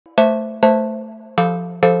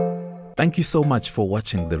Thank you so much for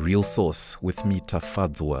watching The Real Source with me,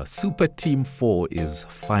 Tafadzwa. Super Team 4 is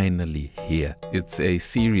finally here. It's a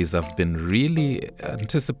series I've been really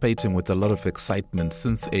anticipating with a lot of excitement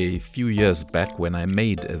since a few years back when I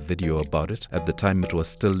made a video about it. At the time, it was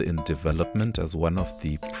still in development as one of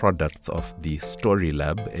the products of the Story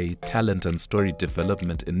Lab, a talent and story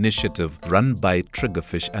development initiative run by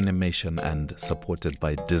Triggerfish Animation and supported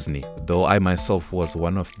by Disney. Though I myself was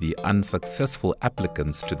one of the unsuccessful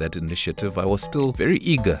applicants to that initiative, I was still very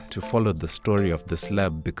eager to follow the story of this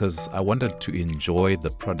lab because I wanted to enjoy the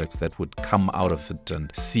products that would come out of it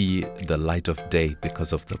and see the light of day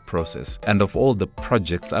because of the process. And of all the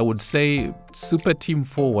projects, I would say Super Team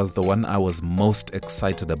 4 was the one I was most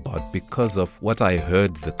excited about because of what I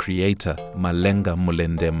heard the creator Malenga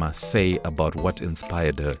Mulendema say about what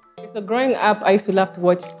inspired her. So growing up, I used to love to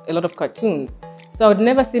watch a lot of cartoons. So I would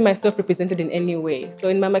never see myself represented in any way. So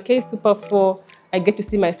in Mama K's Super 4, I get to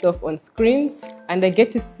see myself on screen and I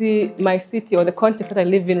get to see my city or the context that I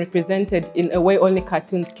live in represented in a way only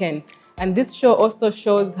cartoons can. And this show also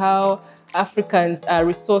shows how Africans are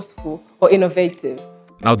resourceful or innovative.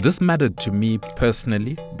 Now, this mattered to me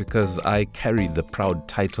personally because I carry the proud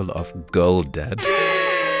title of Girl Dad.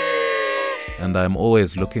 And I'm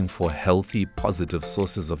always looking for healthy, positive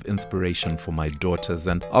sources of inspiration for my daughters.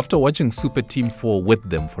 And after watching Super Team 4 with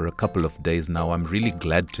them for a couple of days now, I'm really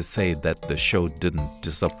glad to say that the show didn't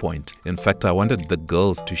disappoint. In fact, I wanted the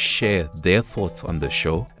girls to share their thoughts on the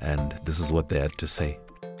show, and this is what they had to say.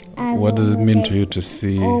 What does it mean to you to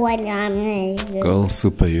see girl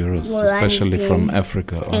superheroes, especially from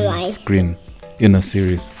Africa, on screen in a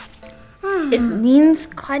series? It means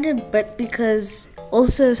quite a bit because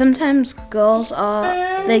also sometimes girls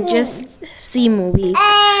they just seem weak.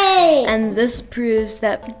 And this proves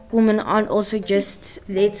that women aren't also just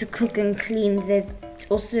there to cook and clean, they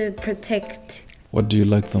also protect. What do you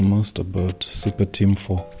like the most about Super Team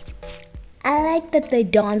 4? I like that they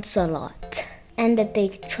dance a lot and that they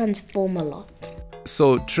transform a lot.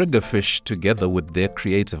 So Triggerfish, together with their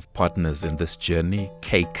creative partners in this journey,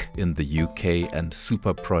 Cake in the UK and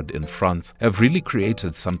Superprod in France, have really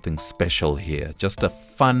created something special here. Just a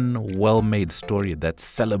fun, well-made story that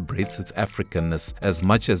celebrates its Africanness as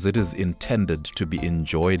much as it is intended to be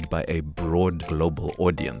enjoyed by a broad global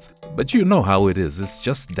audience. But you know how it is. It's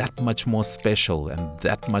just that much more special and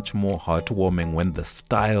that much more heartwarming when the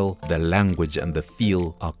style, the language, and the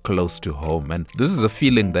feel are close to home. And this is a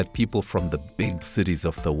feeling that people from the big cities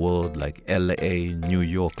of the world like LA, New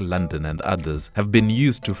York, London, and others have been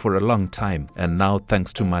used to for a long time. And now,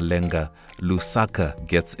 thanks to Malenga, Lusaka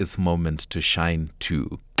gets its moment to shine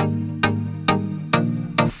too.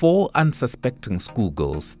 4 unsuspecting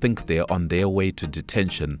schoolgirls think they're on their way to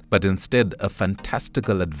detention, but instead a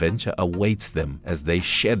fantastical adventure awaits them as they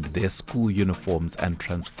shed their school uniforms and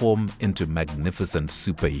transform into magnificent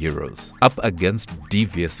superheroes. Up against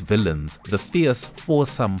devious villains, the fierce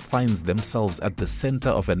foursome finds themselves at the center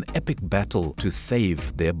of an epic battle to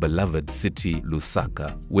save their beloved city,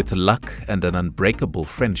 Lusaka. With luck and an unbreakable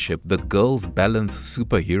friendship, the girls balance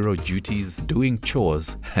superhero duties, doing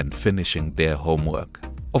chores, and finishing their homework.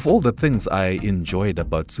 Of all the things I enjoyed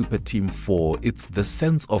about Super Team 4, it's the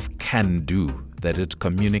sense of can-do that it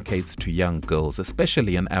communicates to young girls,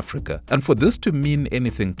 especially in Africa. And for this to mean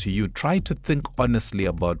anything to you, try to think honestly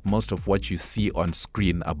about most of what you see on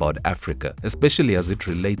screen about Africa, especially as it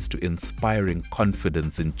relates to inspiring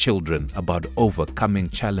confidence in children about overcoming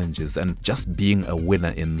challenges and just being a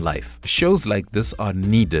winner in life. Shows like this are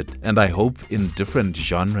needed, and I hope in different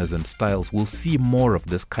genres and styles we'll see more of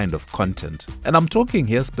this kind of content. And I'm talking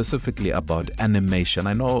here specifically about animation.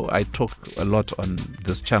 I know I talk a lot on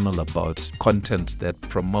this channel about content that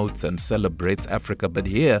promotes and celebrates Africa, but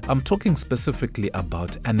here I'm talking specifically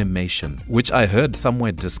about animation, which I heard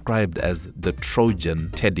somewhere described as the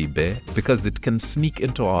Trojan teddy bear because it can sneak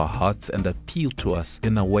into our hearts and appeal to us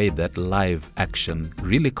in a way that live action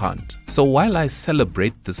really can't. So while I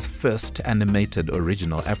celebrate this first animated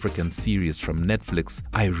original African series from Netflix,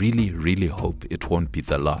 I really hope it won't be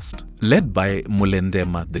the last. Led by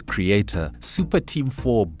Mulendema, the creator, Super Team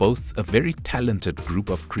 4 boasts a very talented group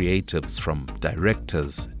of creatives from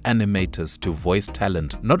directors, animators to voice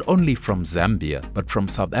talent, not only from Zambia, but from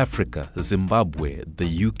South Africa, Zimbabwe,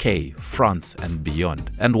 the UK, France, and beyond.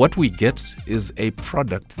 And what we get is a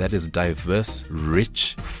product that is diverse,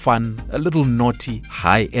 rich, fun, a little naughty,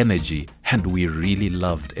 high energy, and we really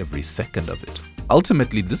loved every second of it.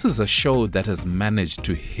 Ultimately, this is a show that has managed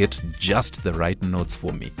to hit just the right notes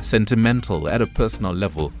for me. Sentimental at a personal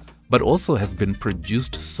level, but also has been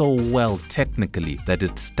produced so well technically that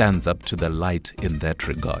it stands up to the light in that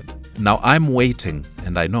regard. Now I'm waiting,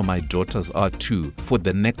 and I know my daughters are too, for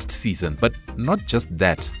the next season. But not just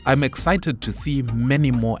that, I'm excited to see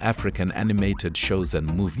many more African animated shows and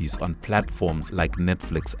movies on platforms like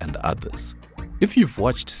Netflix and others. If you've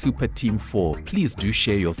watched Super Team 4, please do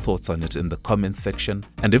share your thoughts on it in the comments section.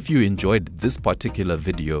 And if you enjoyed this particular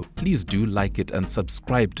video, please do like it and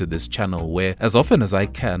subscribe to this channel where, as often as I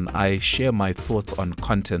can, I share my thoughts on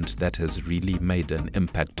content that has really made an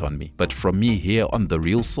impact on me. But from me here on The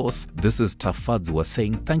Real Source, this is Tafadzwa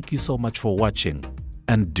saying thank you so much for watching,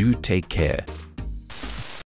 and do take care.